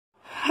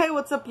Hey,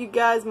 what's up you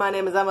guys? My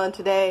name is Emma and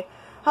today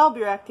I'll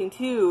be reacting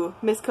to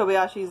Miss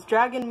Kobayashi's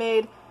Dragon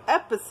Maid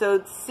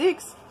episode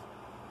 6.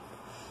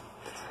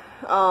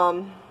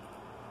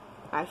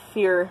 I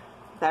fear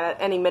that at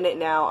any minute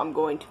now I'm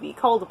going to be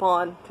called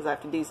upon because I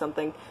have to do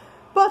something.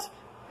 But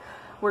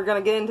we're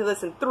gonna get into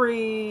this in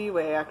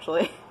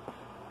actually.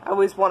 I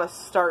always want to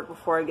start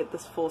before I get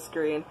this full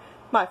screen.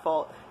 My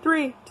fault.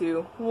 3,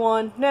 2,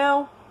 1,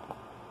 now.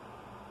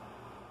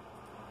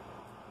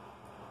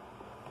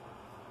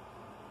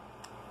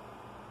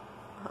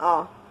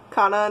 Oh,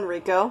 Kana and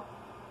Rico.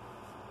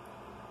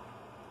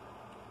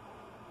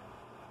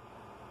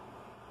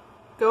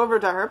 Go over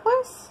to her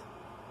place?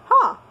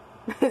 Huh.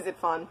 Is it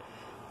fun?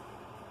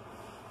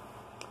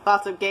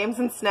 Lots of games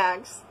and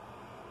snacks.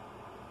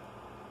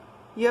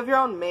 You have your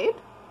own maid?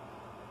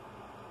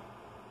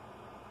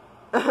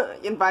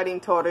 Inviting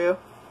Toru.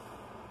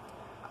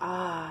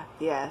 Ah,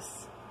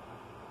 yes.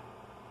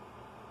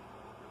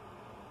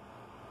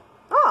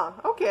 Ah,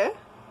 okay.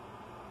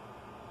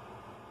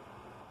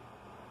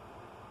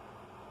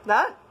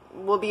 That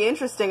will be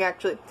interesting,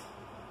 actually.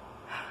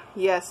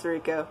 Yes,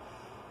 Rico.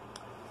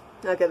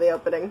 Look at the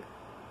opening.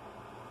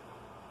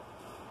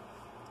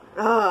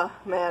 Ah,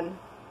 man.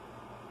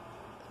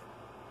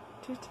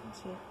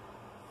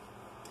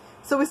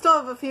 So we still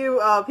have a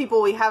few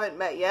people we haven't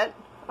met yet.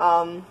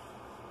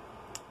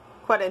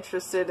 Quite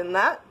interested in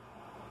that.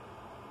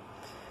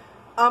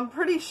 I'm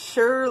pretty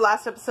sure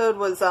last episode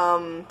was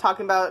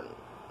talking about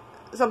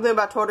something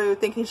about Toru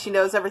thinking she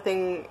knows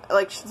everything,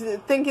 like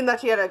thinking that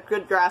she had a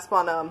good grasp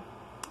on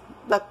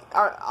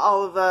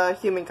all of the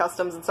human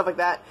customs and stuff like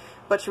that,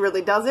 but she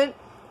really doesn't.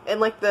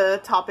 And like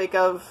the topic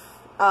of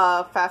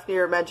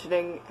Fafnir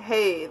mentioning,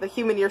 hey, the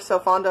human you're so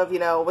fond of, you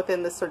know,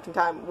 within this certain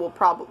time will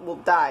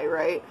die,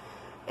 right?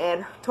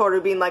 And Toru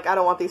being like, I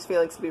don't want these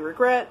feelings to be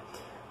regret.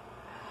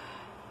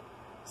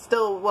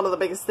 Still one of the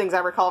biggest things I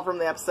recall from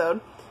the episode.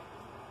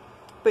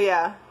 But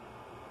yeah.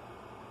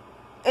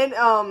 And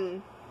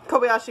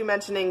Kobayashi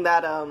mentioning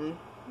that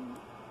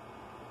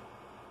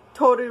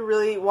Toru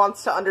really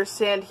wants to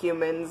understand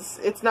humans.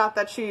 It's not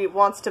that she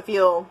wants to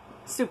feel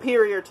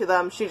superior to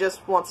them, she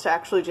just wants to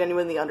actually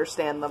genuinely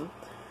understand them.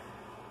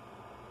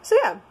 So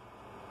yeah.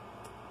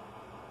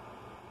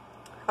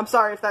 I'm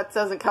sorry if that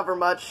doesn't cover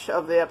much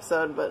of the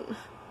episode, but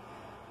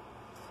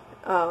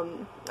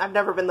I've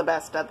never been the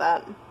best at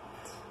that.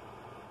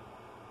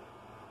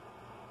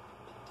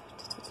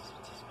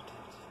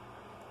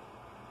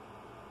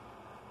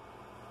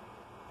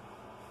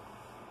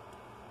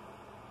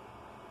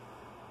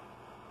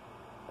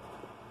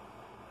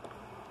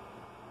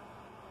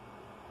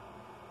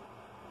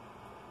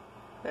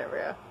 There we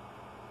go.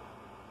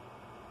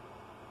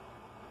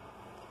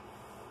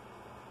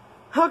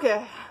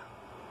 Okay.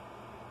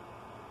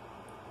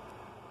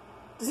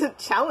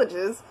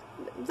 Challenges?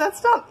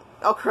 That's not...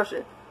 I'll crush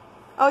it.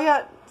 Oh,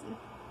 yeah.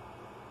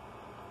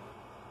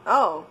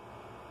 Oh.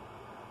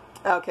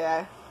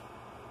 Okay.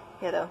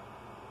 Yeah, though.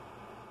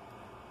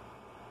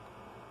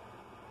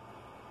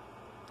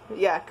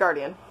 Yeah,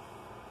 Guardian.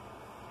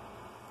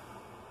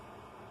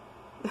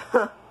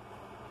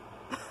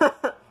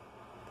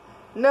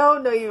 No,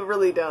 you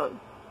really don't.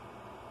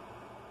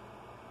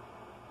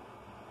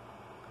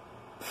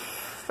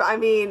 I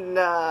mean,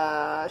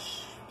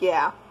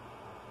 yeah.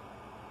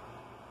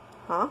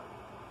 Huh?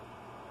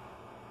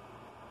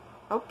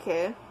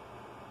 Okay.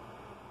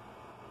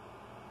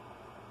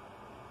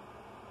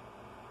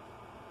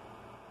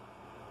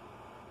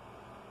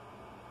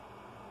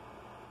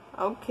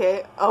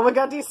 Okay. Oh my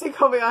god, do you see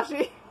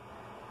Kobayashi?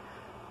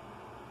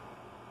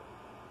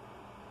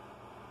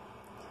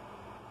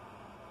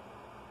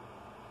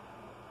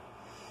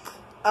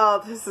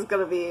 Oh, this is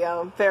gonna be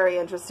very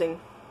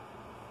interesting.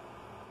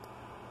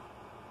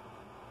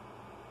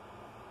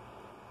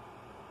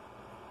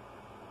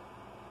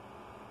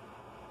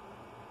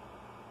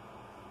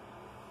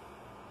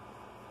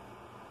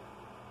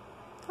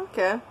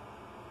 Okay.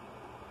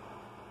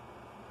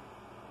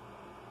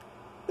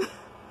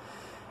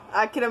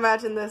 I can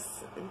imagine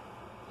this,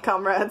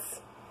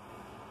 comrades.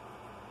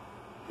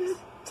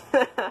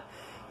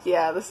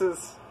 Yeah, this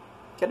is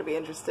gonna be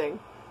interesting.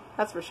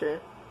 That's for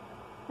sure.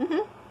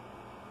 Mm-hmm.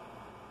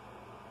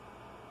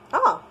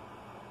 Oh.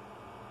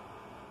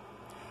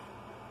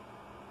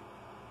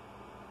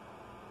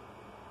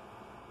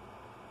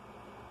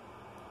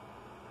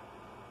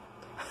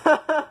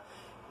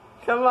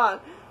 Come on.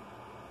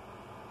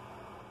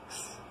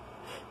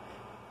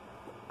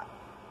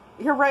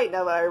 You're right,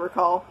 now that I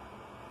recall.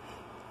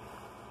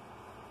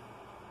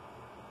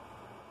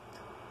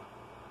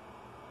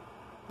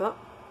 Oh.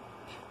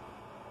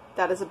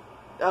 That is a...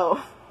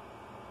 Oh.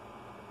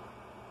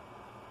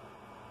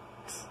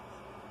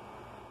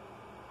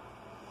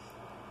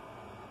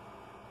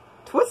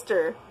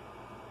 Twister.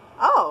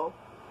 Oh.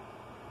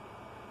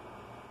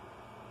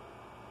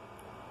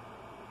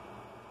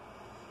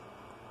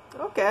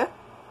 Okay.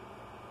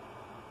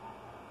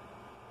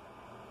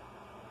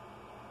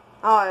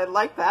 Oh, I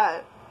like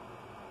that.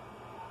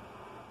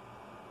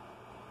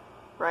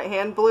 Right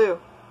hand blue.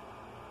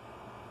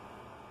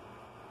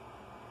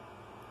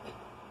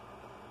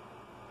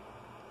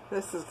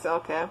 This is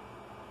okay.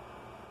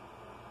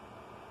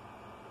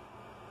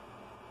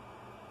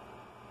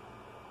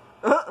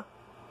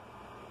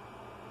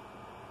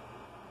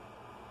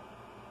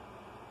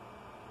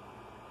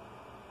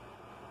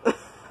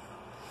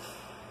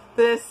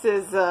 This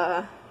is,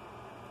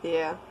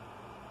 yeah.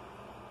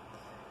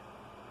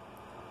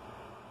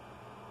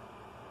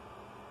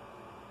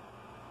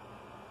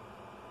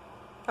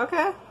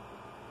 Okay.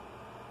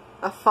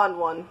 A fun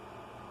one.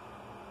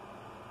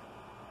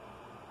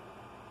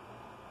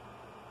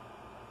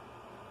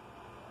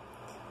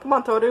 Come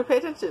on, Toru, pay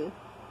attention.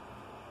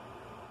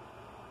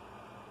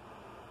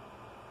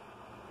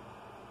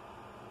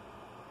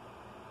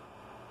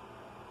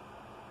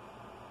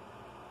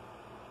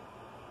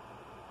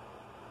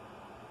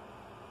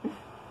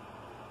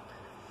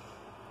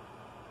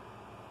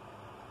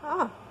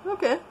 Ah,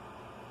 okay.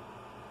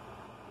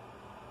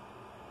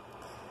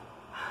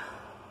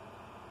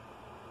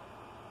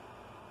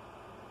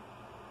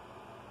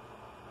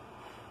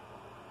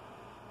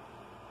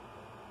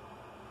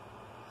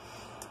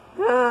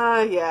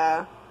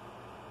 Yeah.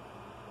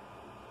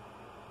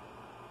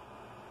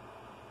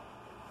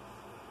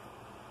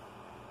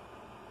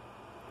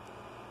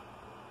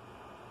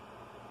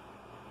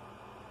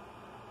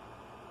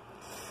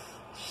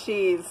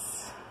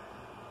 She's...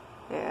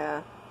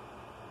 yeah.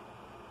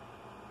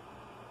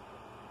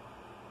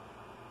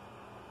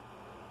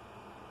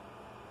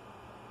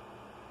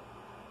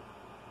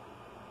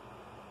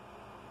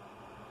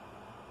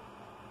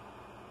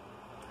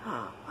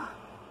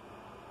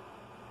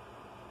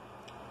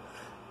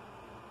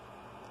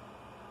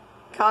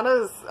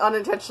 Kana's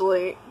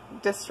unintentionally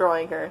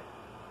destroying her.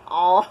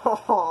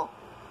 Oh.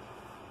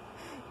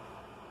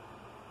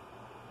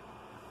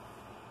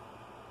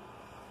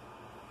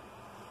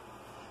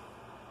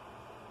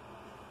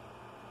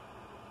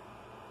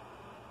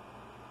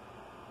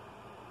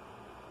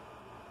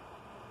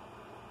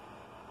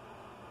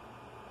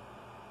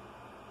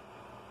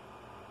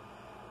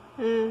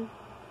 Hmm.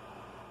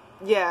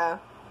 Yeah.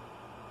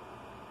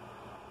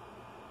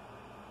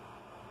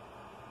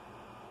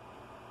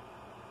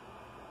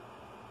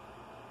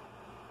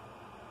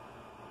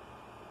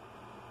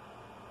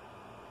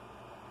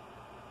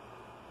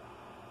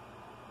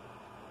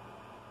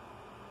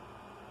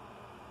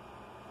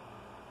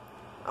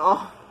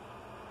 Oh.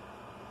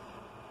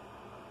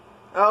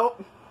 Oh.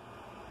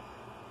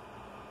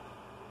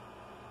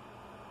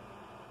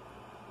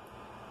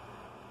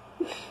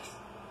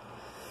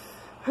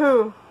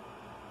 Who?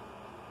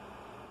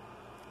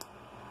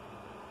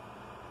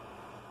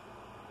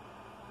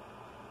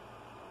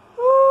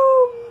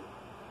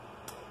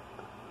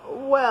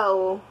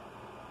 Well.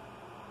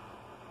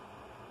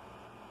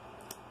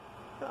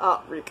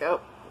 Oh,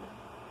 Rico.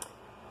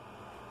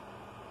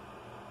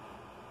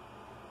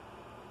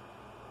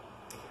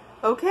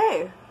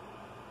 Okay.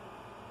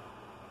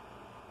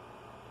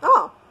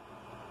 Oh.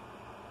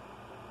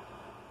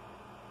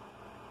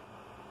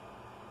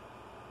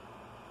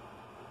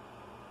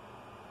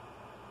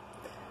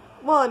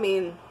 Well, I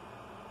mean...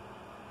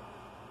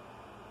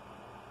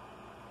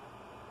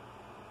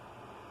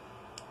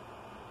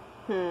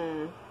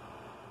 Hmm.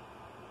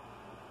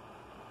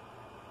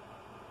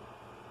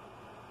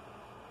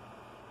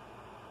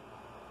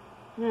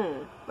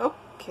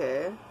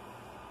 Okay.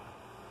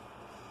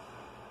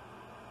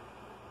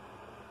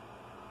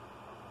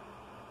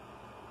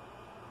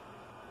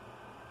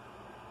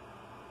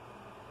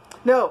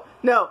 No,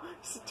 no.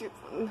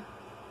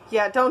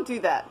 Yeah, don't do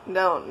that.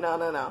 No, no,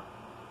 no, no.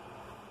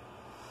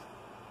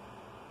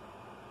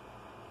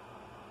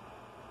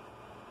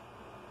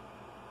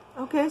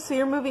 Okay, so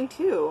you're moving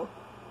too.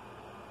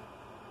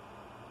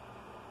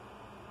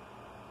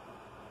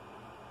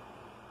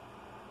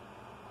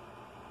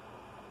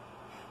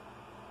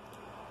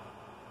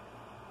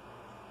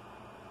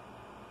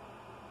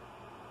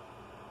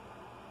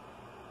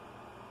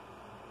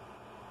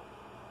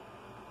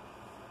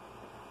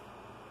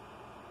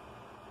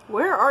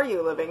 Where are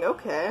you living?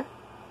 Okay.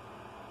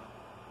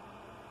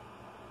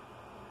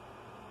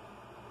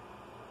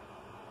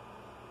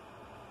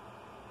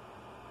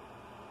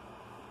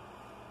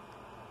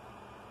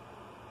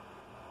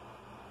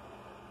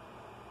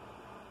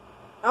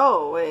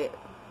 Oh, wait.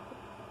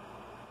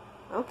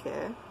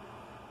 Okay.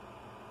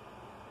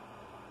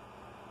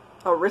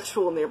 A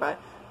ritual nearby.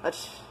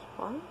 What?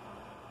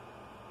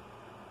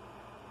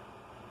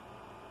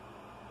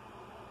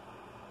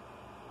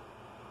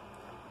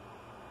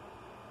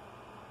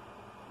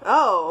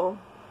 Oh.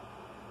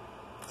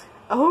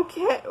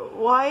 Okay.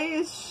 Why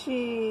is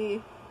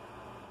she...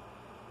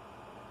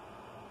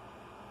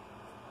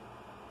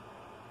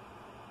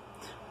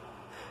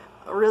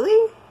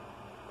 Really?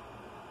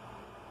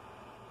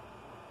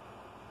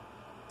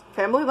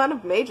 Family line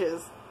of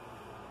mages.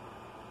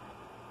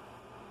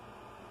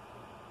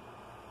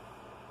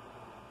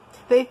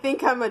 They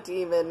think I'm a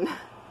demon.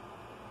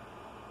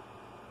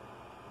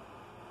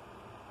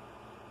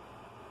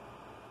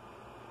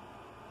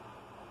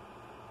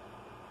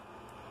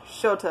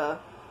 Shota.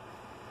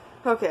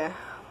 Okay.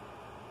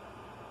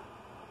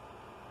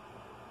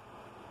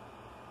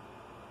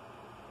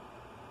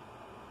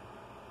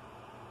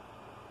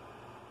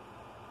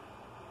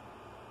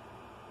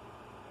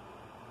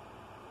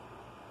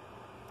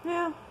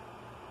 Yeah.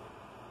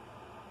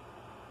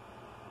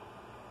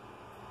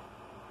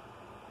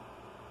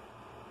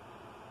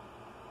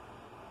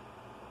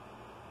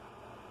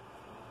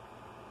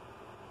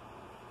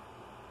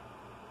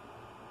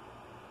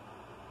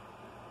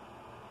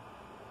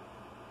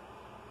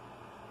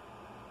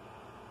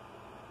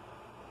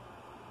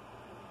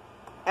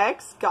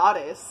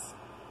 Ex-goddess.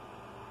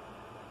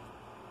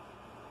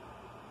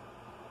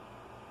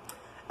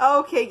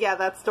 Okay, yeah,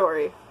 that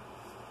story.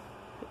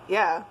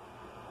 Yeah.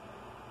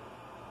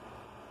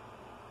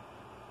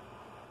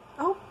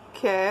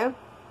 Okay.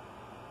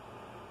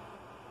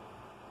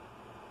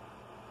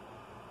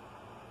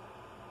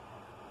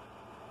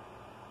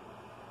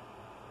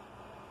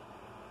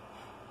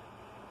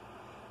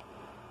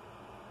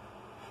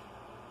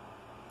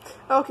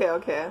 Okay,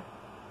 okay.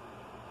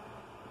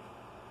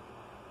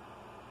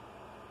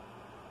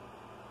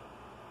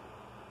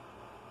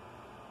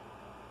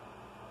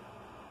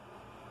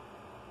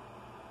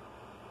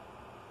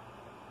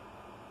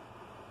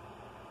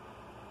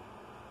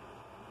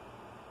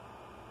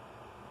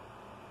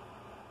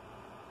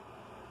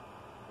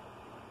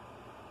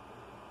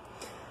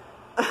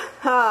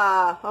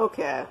 Ha,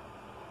 okay.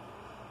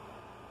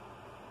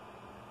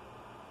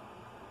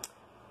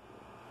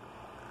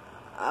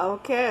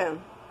 Okay.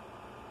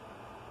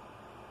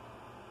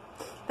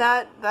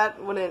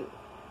 That wouldn't.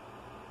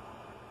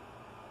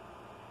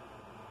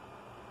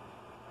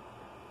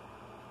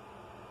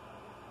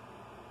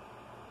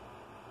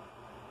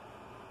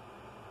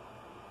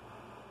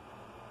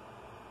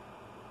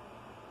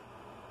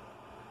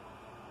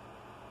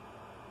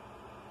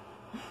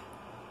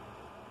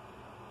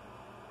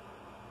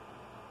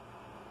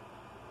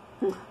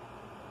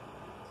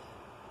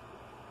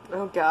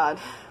 Oh god.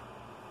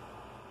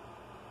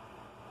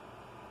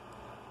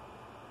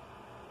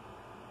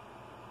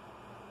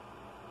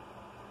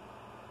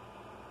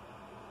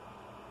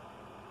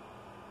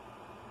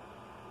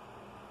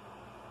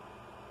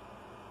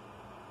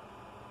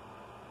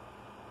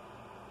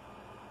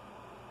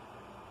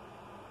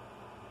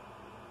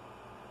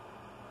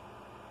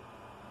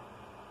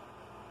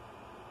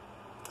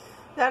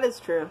 That is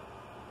true.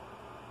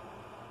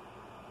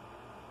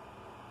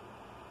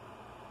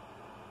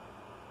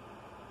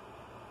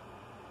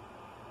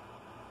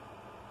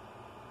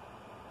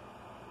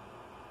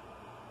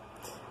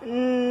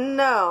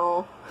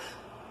 No.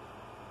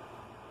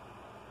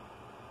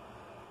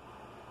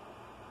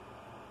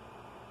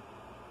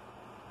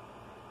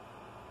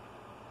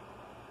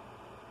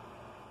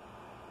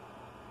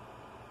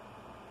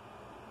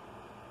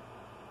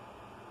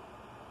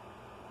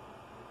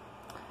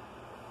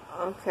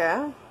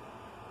 Okay.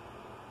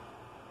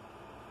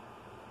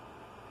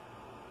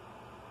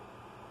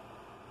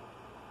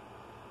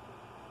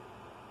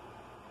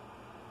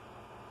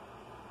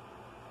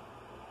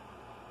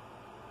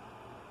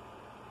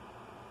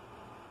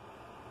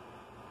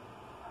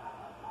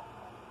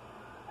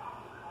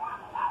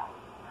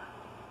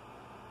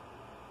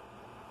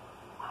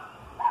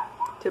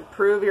 To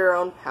prove your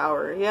own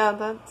power. Yeah,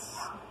 that's...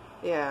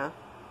 Yeah.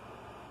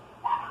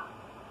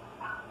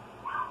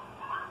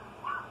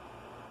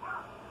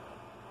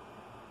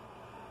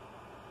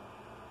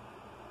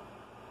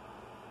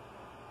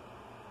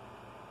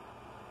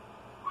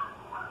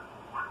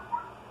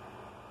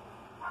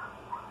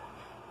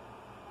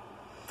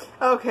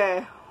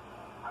 Okay.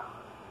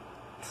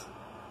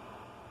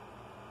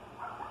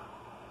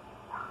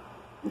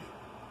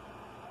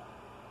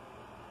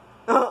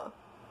 Oh.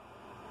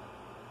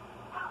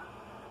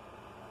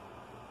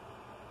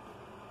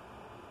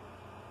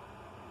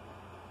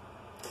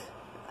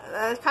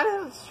 That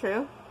kind of is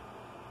true.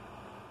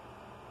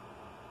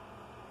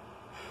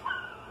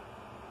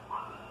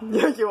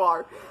 Yeah, you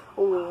are.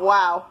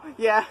 Wow.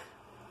 Yeah.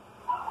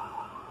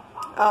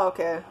 Oh,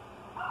 okay.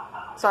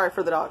 Sorry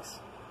for the dogs.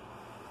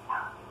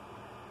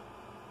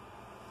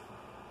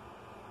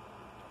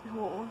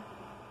 Oh.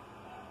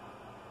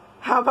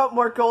 How about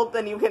more gold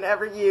than you can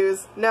ever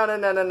use? No, no,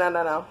 no, no, no,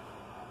 no, no.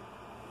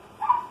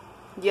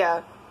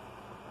 Yeah.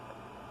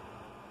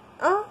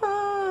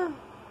 I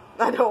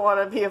don't want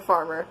to be a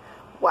farmer.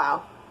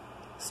 Wow.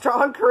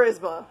 Strong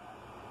charisma.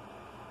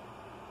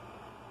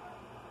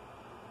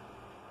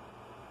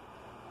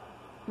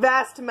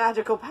 Vast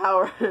magical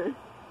power.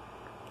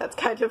 That's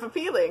kind of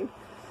appealing.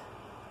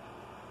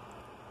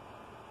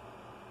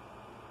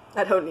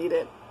 I don't need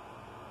it.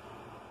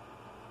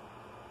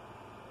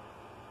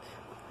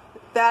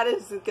 That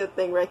is a good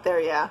thing right there,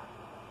 yeah.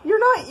 You're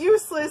not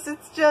useless,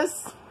 it's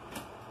just...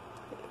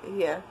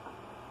 Yeah.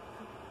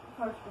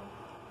 I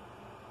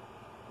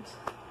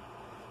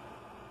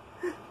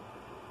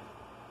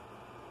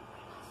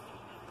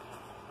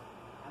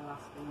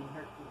lost him in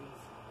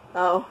Hercules.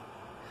 Oh.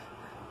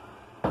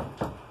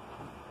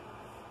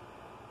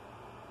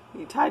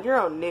 You tied your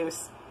own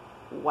noose.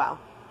 Wow.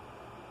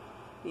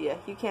 Yeah,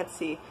 you can't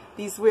see.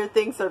 These weird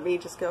things are me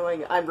just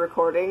going, I'm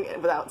recording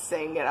without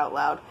saying it out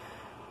loud.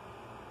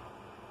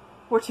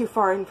 We're too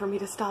far in for me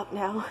to stop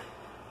now.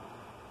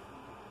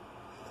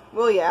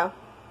 Well, yeah.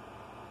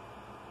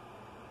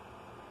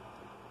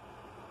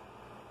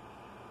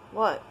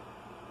 What?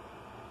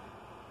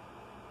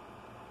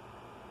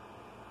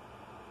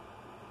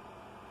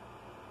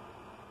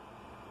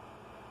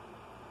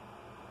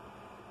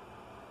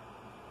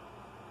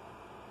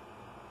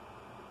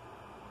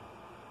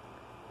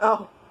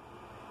 Oh.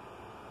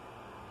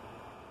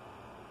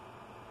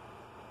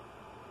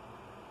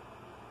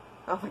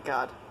 Oh my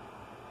god.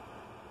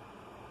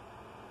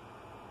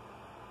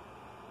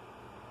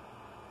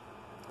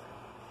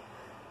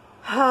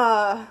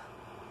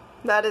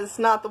 That is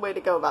not the way to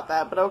go about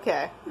that, but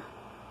okay.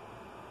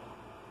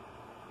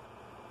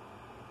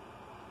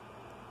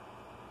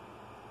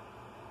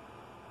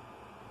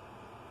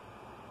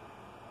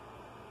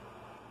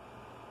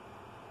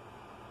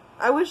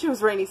 I wish it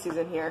was rainy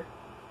season here.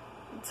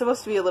 It's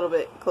supposed to be a little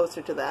bit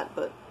closer to that,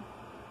 but...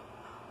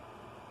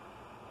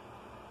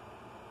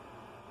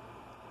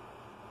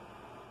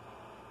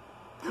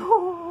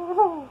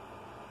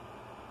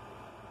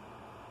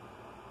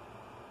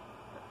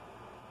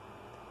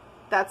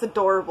 That's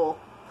adorable.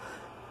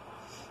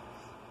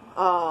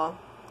 Oh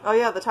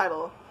yeah, the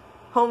title.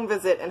 Home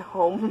visit and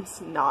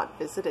homes not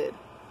visited.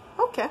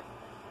 Okay.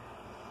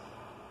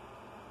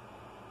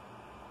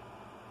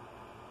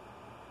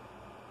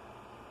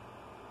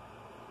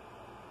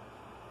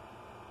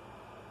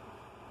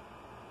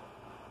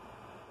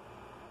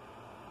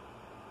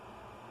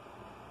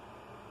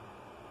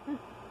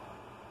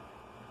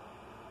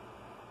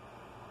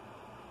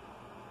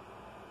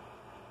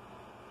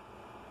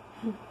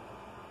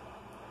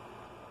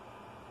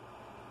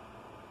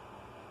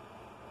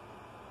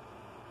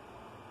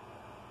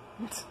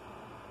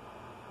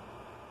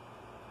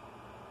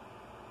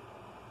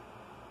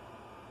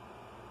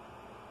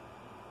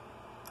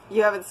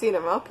 You haven't seen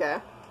him,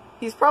 okay.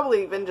 He's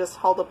probably been just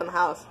hauled up in the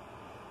house.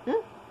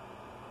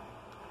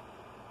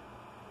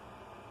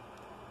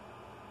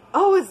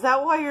 Oh, is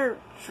that why you're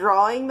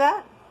drawing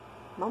that?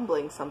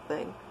 Mumbling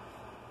something.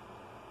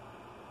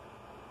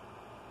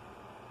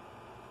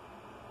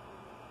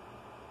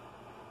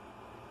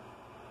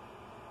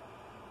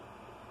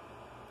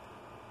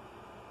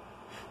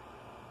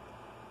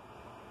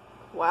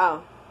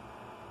 Wow.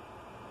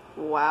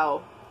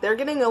 Wow. They're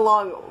getting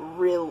along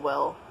real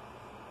well.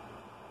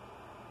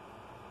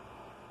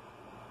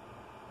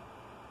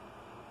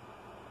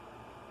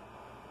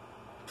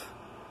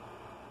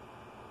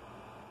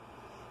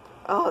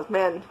 Oh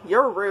man,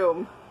 your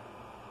room.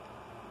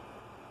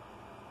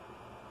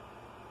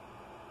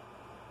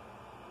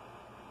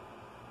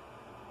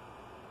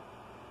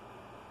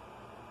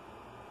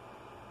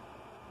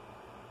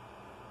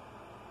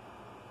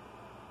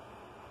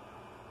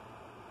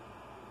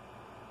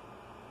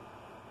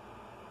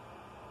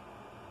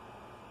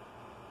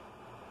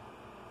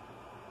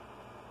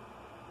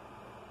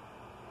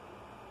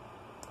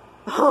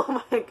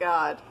 Oh my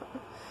god.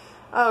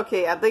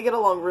 Okay, yeah, they get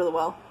along really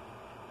well.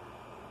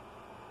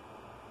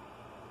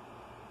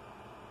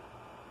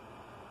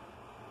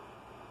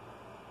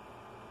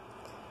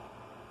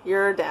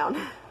 You're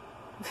down.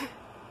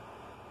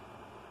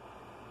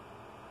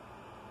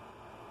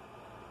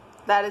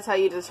 That is how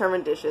you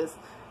determine dishes.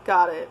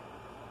 Got it.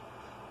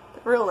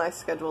 Real nice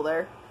schedule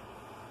there.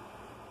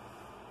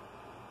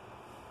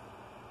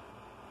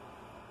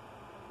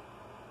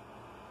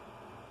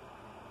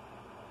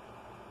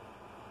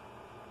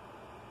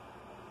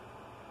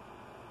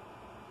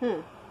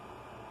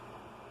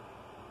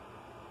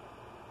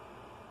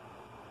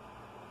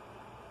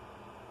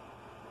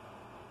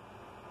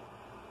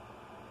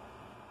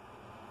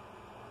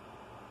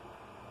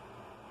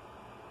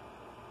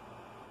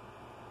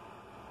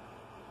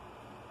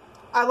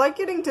 I like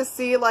getting to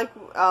see, like,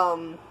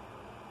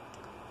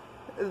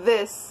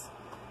 this,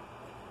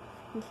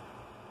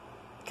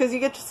 because you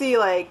get to see,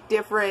 like,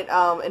 different,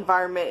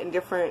 environment and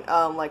different,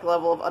 like,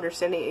 level of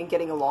understanding and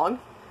getting along.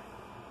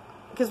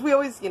 Because we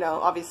always, you know,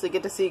 obviously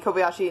get to see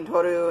Kobayashi and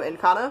Toru and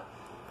Kana.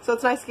 So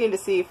it's nice getting to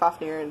see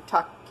Fafnir and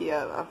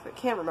Takia. I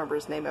can't remember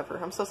his name ever.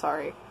 I'm so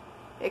sorry.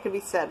 It can be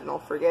said and I'll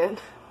forget.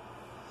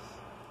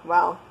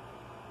 Wow.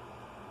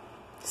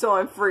 So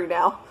I'm free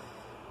now.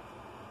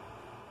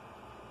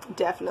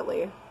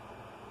 Definitely.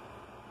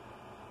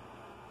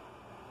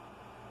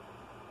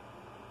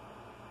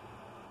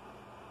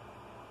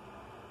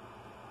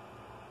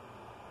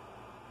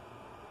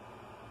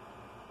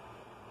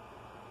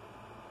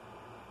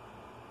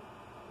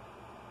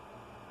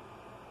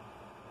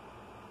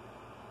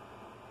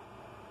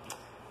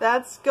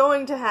 That's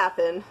going to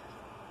happen.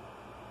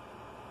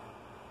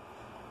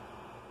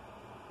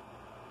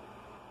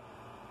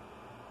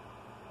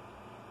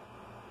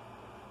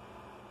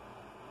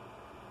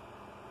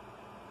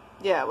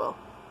 Yeah, well.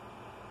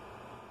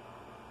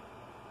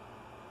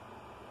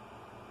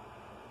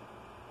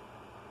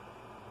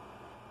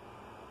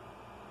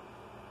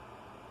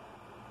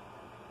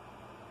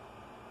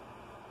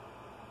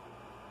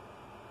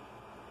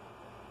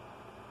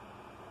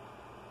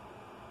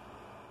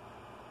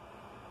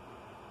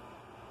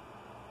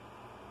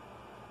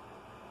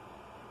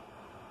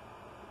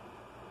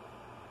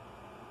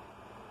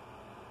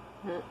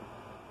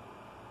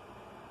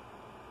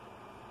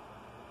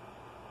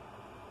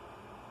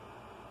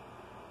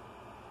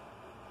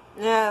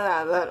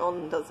 Yeah, that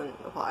one doesn't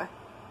apply.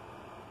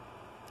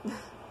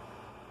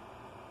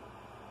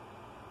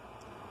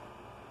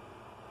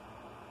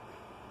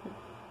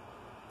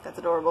 That's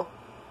adorable.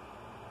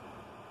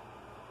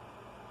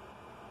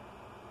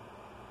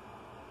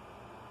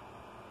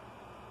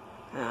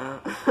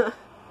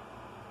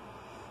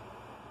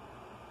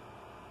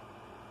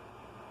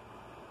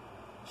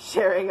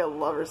 sharing a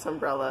lover's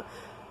umbrella.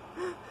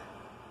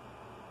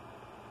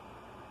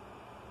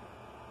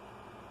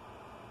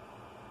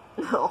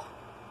 No.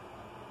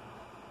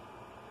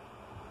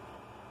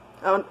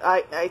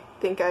 I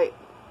think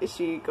is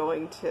she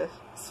going to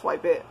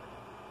swipe it?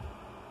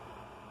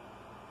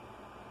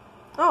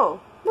 Oh,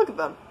 look at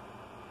them.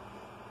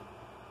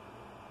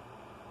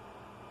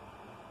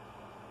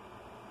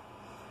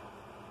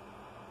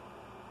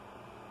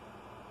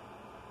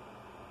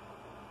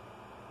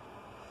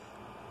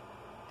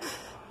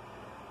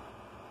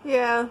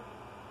 Yeah.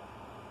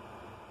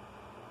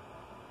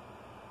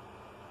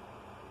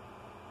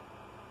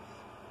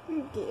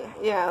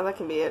 Yeah, that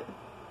can be it.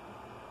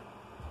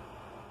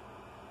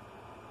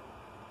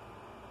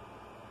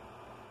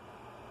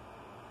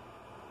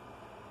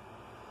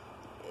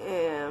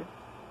 Yeah.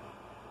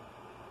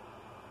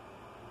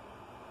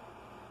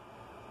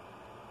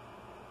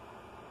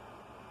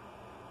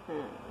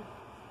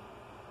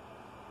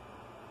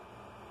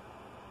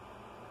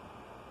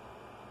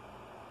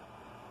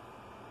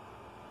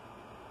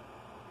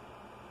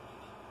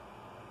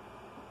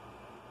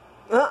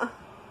 Uh.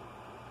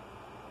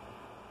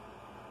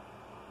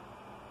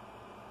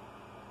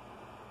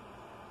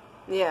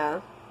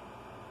 Yeah.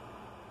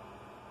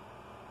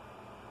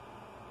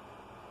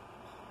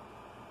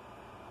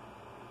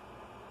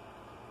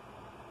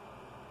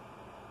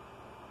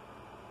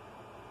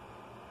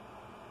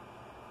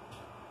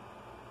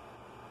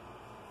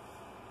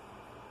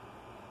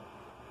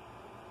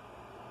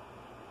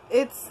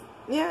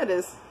 Yeah, it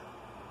is.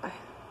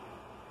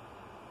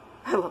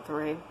 I love the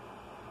rain.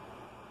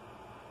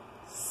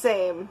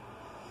 Same.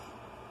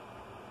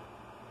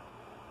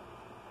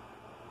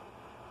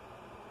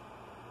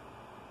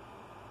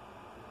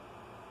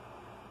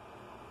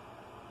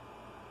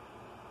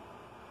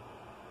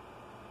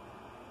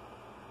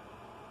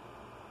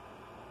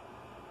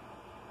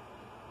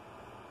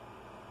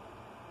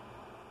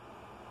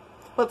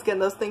 Once again,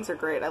 those things are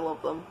great. I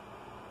love them.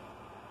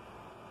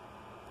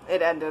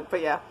 It ended,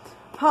 but yeah.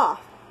 Huh.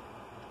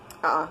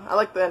 I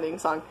like the ending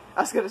song.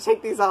 I was gonna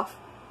take these off.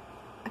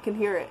 I can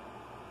hear it.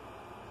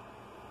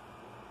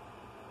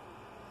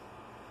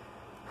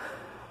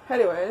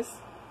 Anyways.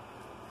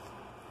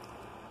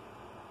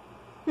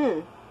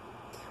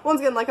 Once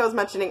again, like I was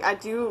mentioning, I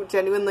do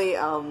genuinely,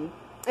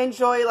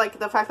 enjoy, like,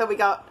 the fact that we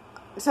got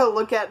to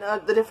look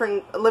at the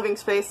different living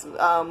space,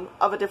 of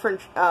a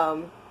different,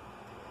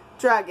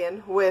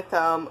 dragon with,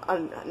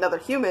 another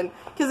human.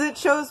 Because it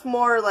shows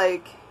more,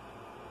 like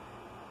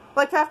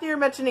Fafnir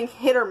mentioning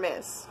hit or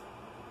miss.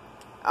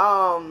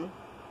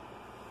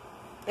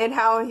 And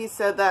how he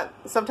said that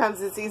sometimes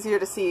it's easier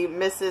to see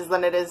misses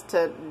than it is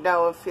to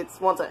know if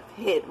it's one's a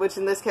hit, which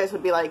in this case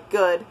would be like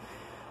good,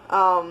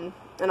 and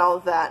all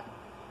of that.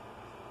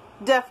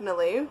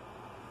 Definitely.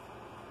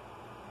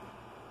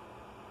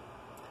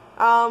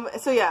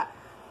 So yeah.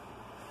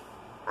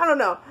 I don't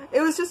know. It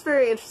was just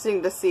very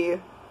interesting to see.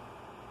 And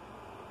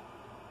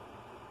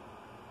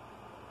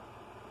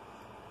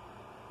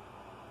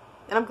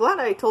I'm glad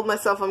I told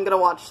myself I'm gonna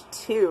watch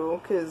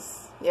 2,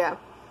 because, yeah.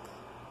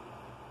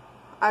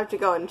 I have to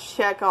go and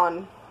check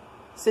on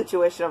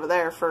situation over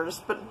there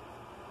first, but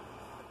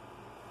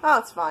oh,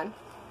 it's fine.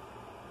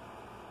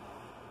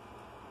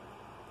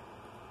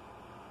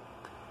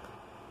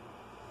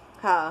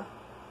 But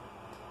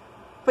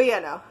yeah,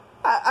 no.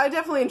 I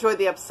definitely enjoyed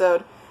the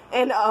episode.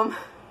 And,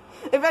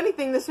 if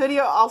anything, this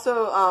video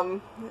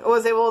also,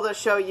 was able to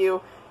show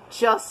you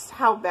just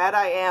how bad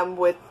I am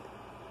with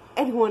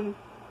anyone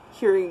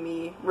hearing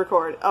me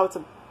record. Oh, it's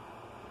a...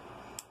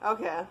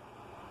 Okay.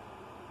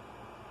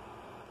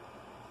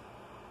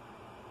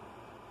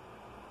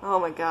 Oh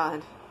my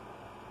god.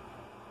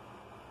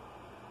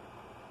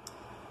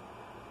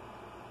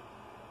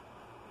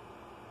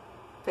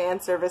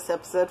 Fan service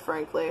episode,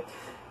 frankly.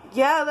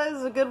 Yeah, that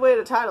is a good way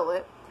to title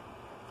it.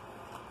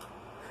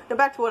 Now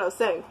back to what I was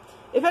saying.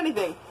 If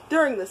anything,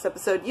 during this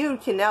episode, you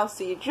can now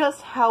see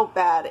just how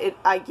bad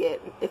I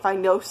get if I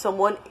know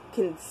someone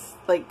can,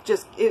 like,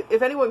 just,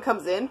 if anyone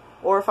comes in,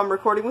 or if I'm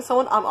recording with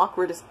someone, I'm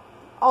awkward as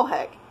all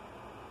heck.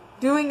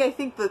 Doing, I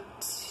think, the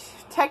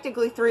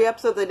technically 3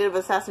 episodes I did of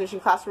Assassination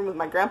Classroom with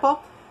my grandpa,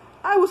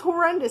 I was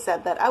horrendous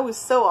at that. I was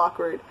so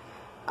awkward.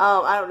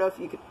 I don't know if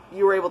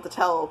you were able to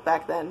tell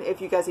back then,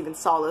 if you guys even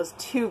saw those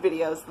 2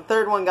 videos. The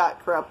 3rd one got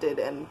corrupted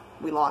and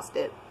we lost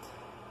it.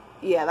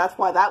 Yeah, that's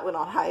why that went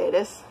on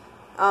hiatus.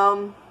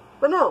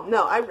 But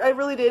no, I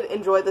really did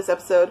enjoy this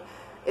episode.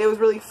 It was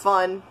really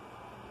fun.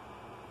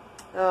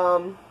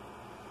 I'm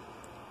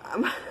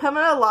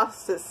at a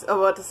loss of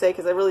what to say,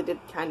 because I really did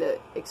kind of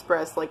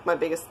express, like, my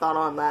biggest thought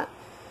on that.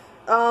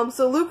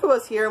 So Luca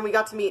was here, and we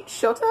got to meet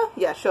Shota?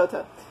 Yeah,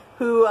 Shota.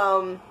 Who,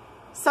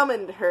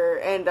 summoned her,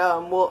 and,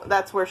 well,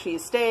 that's where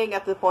she's staying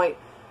at the point.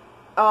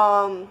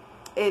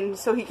 And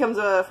so he comes,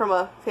 from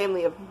a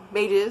family of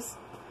mages,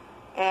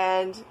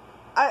 and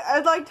I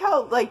liked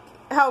how, like,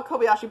 how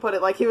Kobayashi put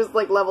it, like, he was,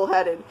 like,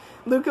 level-headed.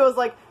 Luca was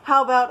like,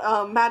 how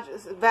about,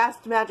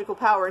 vast magical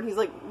power? And he's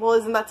like, well,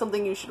 isn't that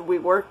something you should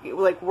work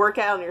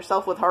out on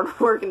yourself with hard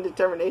work and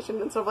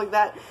determination and stuff like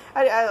that?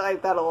 I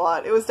like that a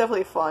lot. It was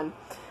definitely fun.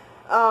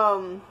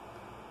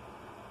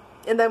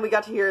 And then we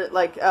got to hear,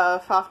 like,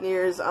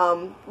 Fafnir's,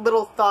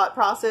 little thought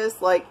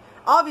process, like,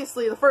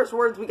 obviously the first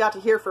words we got to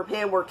hear from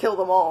him were kill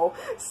them all.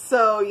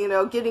 So, you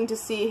know, getting to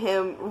see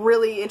him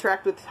really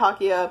interact with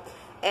Takia,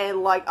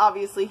 and, like,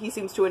 obviously he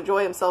seems to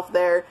enjoy himself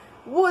there,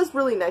 was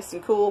really nice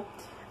and cool.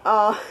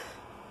 Okay,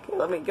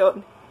 let me go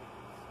and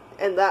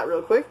end that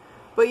real quick.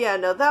 But yeah,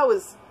 no, that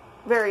was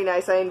very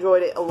nice. I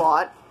enjoyed it a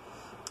lot.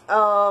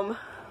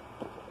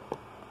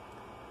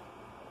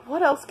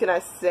 What else can I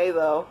say,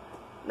 though?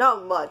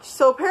 Not much.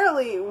 So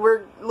apparently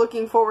we're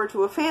looking forward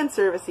to a fan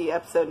servicey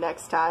episode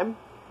next time.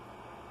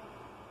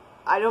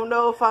 I don't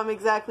know if I'm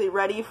exactly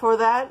ready for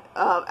that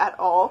at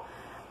all,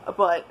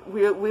 but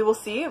we will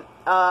see.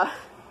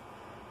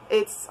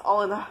 It's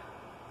all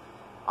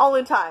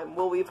in time.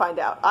 Will we find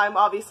out? I'm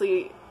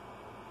obviously,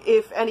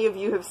 if any of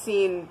you have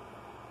seen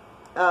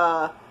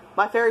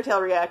my fairy tale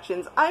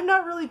reactions, I'm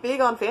not really big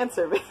on fan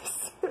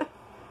service.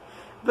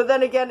 But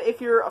then again,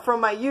 if you're from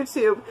my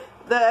YouTube,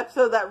 the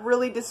episode that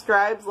really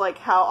describes, like,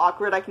 how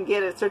awkward I can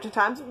get at certain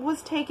times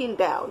was taken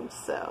down,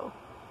 so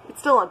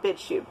it's still on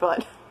BitChute,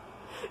 but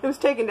it was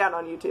taken down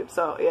on YouTube,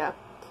 so yeah.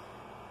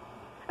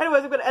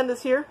 Anyways, I'm going to end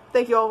this here.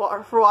 Thank you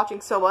all for watching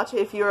so much.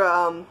 If you're,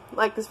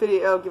 like this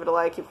video, give it a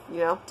like. If, you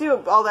know, do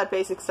all that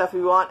basic stuff if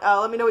you want.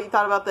 Let me know what you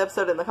thought about the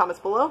episode in the comments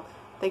below.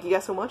 Thank you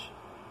guys so much.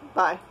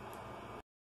 Bye.